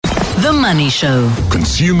The Money Show.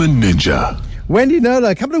 Consumer Ninja. Wendy Knowler,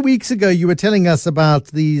 a couple of weeks ago, you were telling us about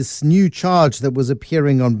this new charge that was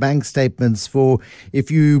appearing on bank statements for if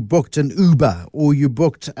you booked an Uber or you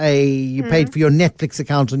paid for your Netflix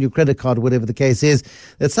account on your credit card, or whatever the case is,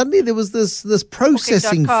 that suddenly there was this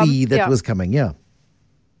processing fee that was coming. Yeah.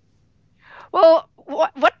 Well,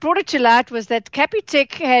 what brought it to light was that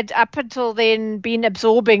Capitec had up until then been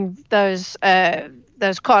absorbing those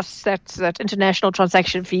costs, that international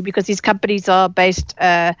transaction fee, because these companies are based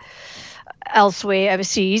elsewhere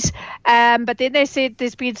overseas. But then they said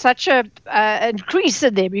there's been such a increase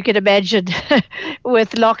in them, you can imagine,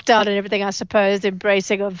 with lockdown and everything, I suppose,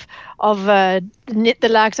 embracing of the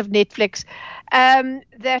likes of Netflix,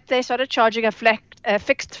 that they started charging a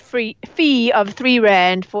fixed fee of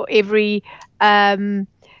R3 for every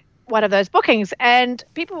one of those bookings. And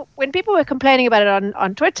when people were complaining about it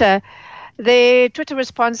on Twitter, the Twitter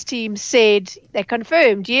response team said they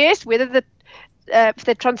confirmed, yes, whether the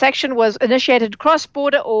transaction was initiated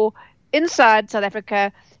cross-border or inside South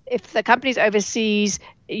Africa, if the company's overseas,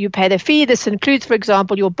 you pay the fee. This includes, for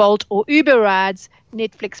example, your Bolt or Uber rides,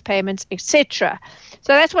 Netflix payments, etc.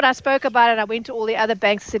 So that's what I spoke about, and I went to all the other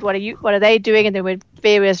banks and said, what are they doing? And there were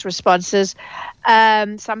various responses.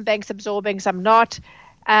 Some banks absorbing, some not.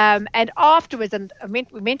 And afterwards, and we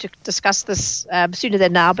meant to discuss this sooner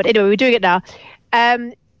than now, but anyway, we're doing it now.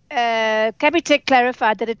 Capitec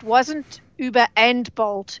clarified that it wasn't Uber and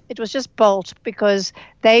Bolt. It was just Bolt, because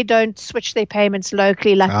they don't switch their payments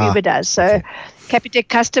locally like Uber does. So Capitec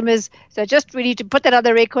customers, so just really to put that on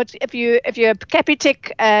the record, if you're a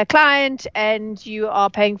Capitec client and you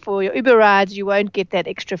are paying for your Uber rides, you won't get that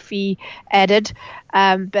extra fee added.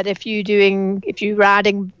 But if you're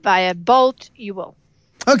riding via Bolt, you will.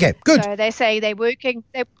 Okay, good. So they say they're working.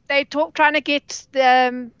 Trying to get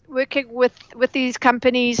working with these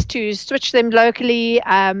companies to switch them locally,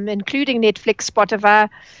 including Netflix, Spotify,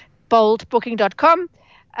 Bolt, Booking.com.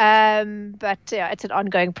 But it's an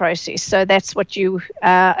ongoing process. So that's what if you're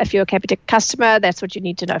a Capitec customer, that's what you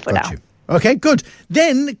need to know for now. Okay, good.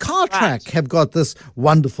 Then CarTrack have got this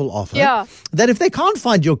wonderful offer that if they can't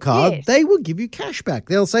find your car, they will give you cash back.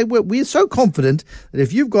 They'll say, we're so confident that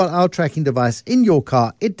if you've got our tracking device in your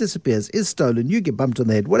car, it disappears, is stolen, you get bumped on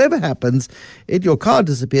the head, whatever happens, your car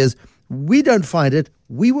disappears, we don't find it,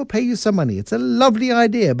 we will pay you some money. It's a lovely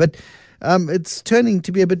idea, but it's turning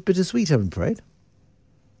to be a bit bittersweet, I'm afraid.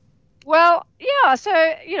 Well, yeah, so,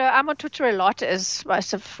 I'm on Twitter a lot, as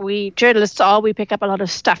most of we journalists are. We pick up a lot of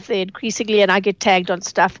stuff there increasingly, and I get tagged on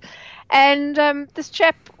stuff. And this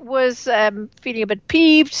chap was feeling a bit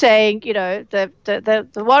peeved, saying,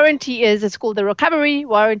 the warranty it's called the recovery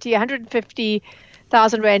warranty,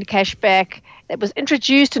 150,000 Rand cash back. It was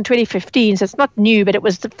introduced in 2015, so it's not new, but it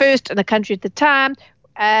was the first in the country at the time,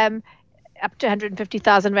 up to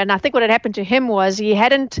 150,000 Rand. I think what had happened to him was he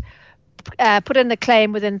hadn't put in the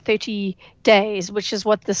claim within 30 days, which is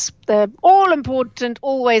what the all-important,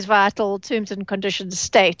 always vital terms and conditions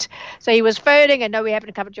state. So he was phoning, and no, we haven't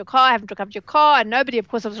recovered your car, and nobody, of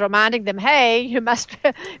course, was reminding them, hey, you must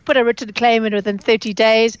put a written claim in within 30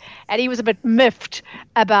 days, and he was a bit miffed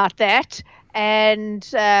about that. And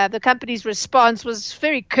the company's response was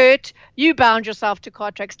very curt. You bound yourself to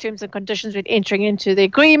CarTrack's terms and conditions when entering into the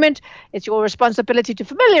agreement. It's your responsibility to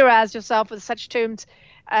familiarize yourself with such terms,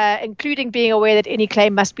 including being aware that any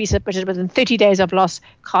claim must be submitted within 30 days of loss.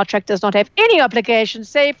 CarTrack does not have any obligation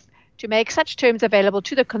save to make such terms available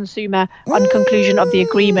to the consumer on conclusion of the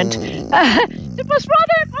agreement. It was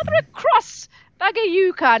rather a cross, bugger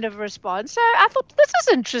you kind of response. So I thought, this is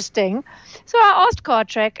interesting. So I asked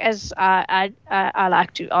CarTrack, as I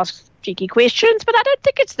like to ask cheeky questions, but I don't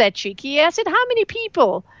think it's that cheeky. I said, how many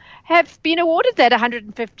people have been awarded that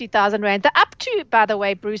 150,000 Rand? The up to, by the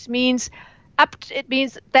way, Bruce, it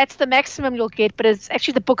means that's the maximum you'll get, but it's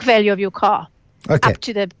actually the book value of your car. Up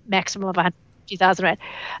to the maximum of 150,000 Rand.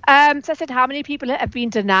 So I said, how many people have been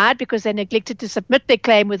denied because they neglected to submit their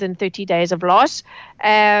claim within 30 days of loss?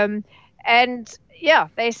 And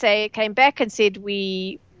they came back and said,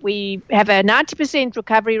 we have a 90%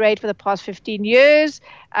 recovery rate for the past 15 years.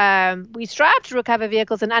 We strive to recover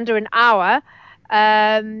vehicles in under an hour.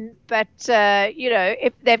 But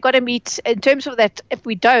if they've got to meet, in terms of that, if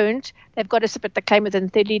we don't, they've got to submit the claim within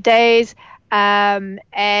 30 days. And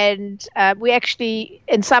we actually,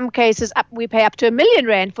 in some cases, we pay up to R1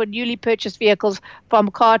 million for newly purchased vehicles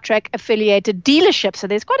from CarTrack affiliated dealerships. So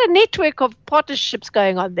there's quite a network of partnerships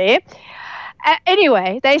going on there.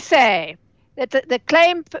 Anyway, they say that the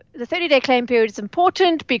 30-day claim period is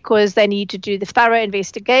important because they need to do the thorough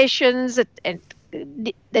investigations and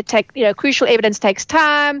they take, crucial evidence takes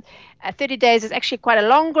time, 30 days is actually quite a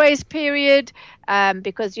long grace period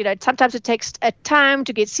because, sometimes it takes a time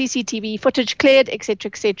to get CCTV footage cleared, etc.,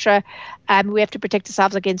 etc. We have to protect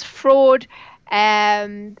ourselves against fraud.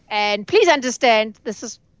 And please understand, this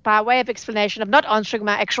is by way of explanation. I'm not answering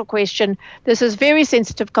my actual question. This is very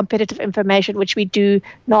sensitive competitive information, which we do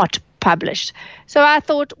not publish. So I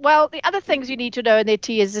thought, well, the other things you need to know in their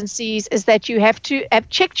T's and C's is that you have to have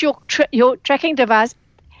checked your tracking device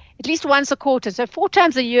at least once a quarter, so 4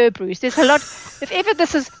 times a year, Bruce. There's a lot. If ever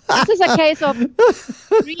this is a case of you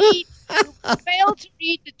fail to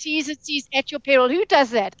read the T's and C's at your peril. Who does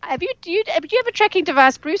that? Do you have a tracking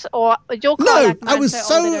device, Bruce, or your car? No, like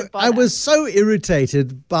mine, I was so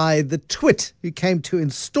irritated by the twit who came to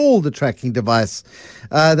install the tracking device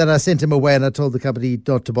that I sent him away, and I told the company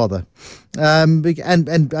not to bother.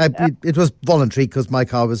 It was voluntary because my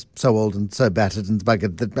car was so old and so battered and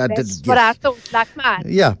buggered that I didn't. That's what I thought, like mine.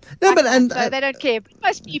 Yeah, no, so they don't care. But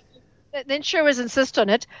most people. The insurers insist on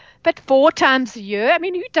it, but 4 times a year. I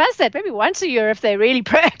mean, who does that? Maybe once a year if they're really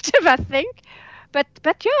proactive, I think. But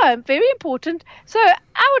yeah, very important. So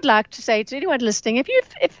I would like to say to anyone listening, if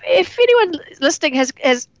anyone listening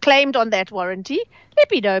has claimed on that warranty,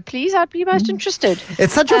 let me know, please. I'd be most interested.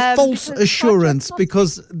 It's such a false assurance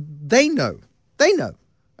because they know.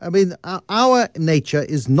 I mean, our nature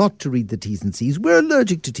is not to read the T's and C's. We're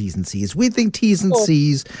allergic to T's and C's. We think T's and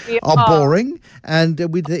C's are boring, and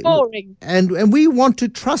we want to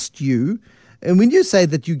trust you. And when you say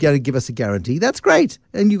that you're going to give us a guarantee, that's great,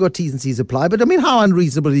 and you got T's and C's apply. But I mean, how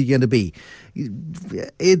unreasonable are you going to be?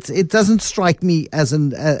 It doesn't strike me as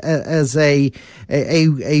a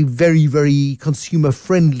very, very consumer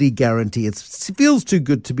friendly guarantee. It feels too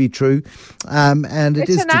good to be true, and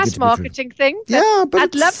it's a nice marketing thing. Yeah, but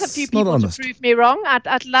I'd love for few people to prove me wrong.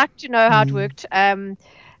 I'd like to know how it worked.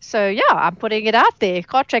 So, yeah, I'm putting it out there.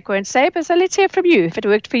 CarTrack won't say, but so let's hear from you. If it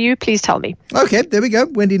worked for you, please tell me. Okay, there we go.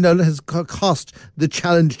 Wendy Knowler has cast the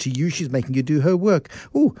challenge to you. She's making you do her work.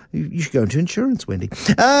 Oh, you should go into insurance, Wendy.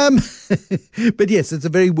 But yes, it's a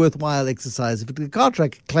very worthwhile exercise. If the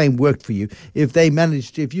CarTrack claim worked for you, if you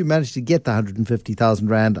managed to get the 150,000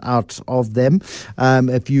 Rand out of them,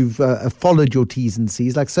 if you've followed your T's and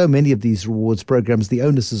C's, like so many of these rewards programs, the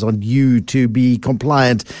onus is on you to be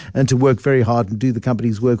compliant and to work very hard and do the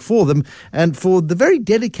company's work for them. And for the very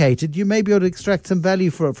dedicated, you may be able to extract some value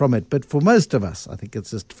from it. But for most of us, I think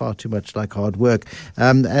it's just far too much like hard work.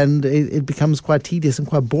 And it becomes quite tedious and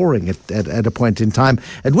quite boring at a point in time,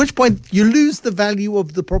 at which point you lose the value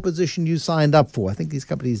of the proposition you signed up for. I think these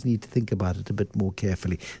companies need to think about it a bit more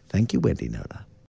carefully. Thank you, Wendy Knowler.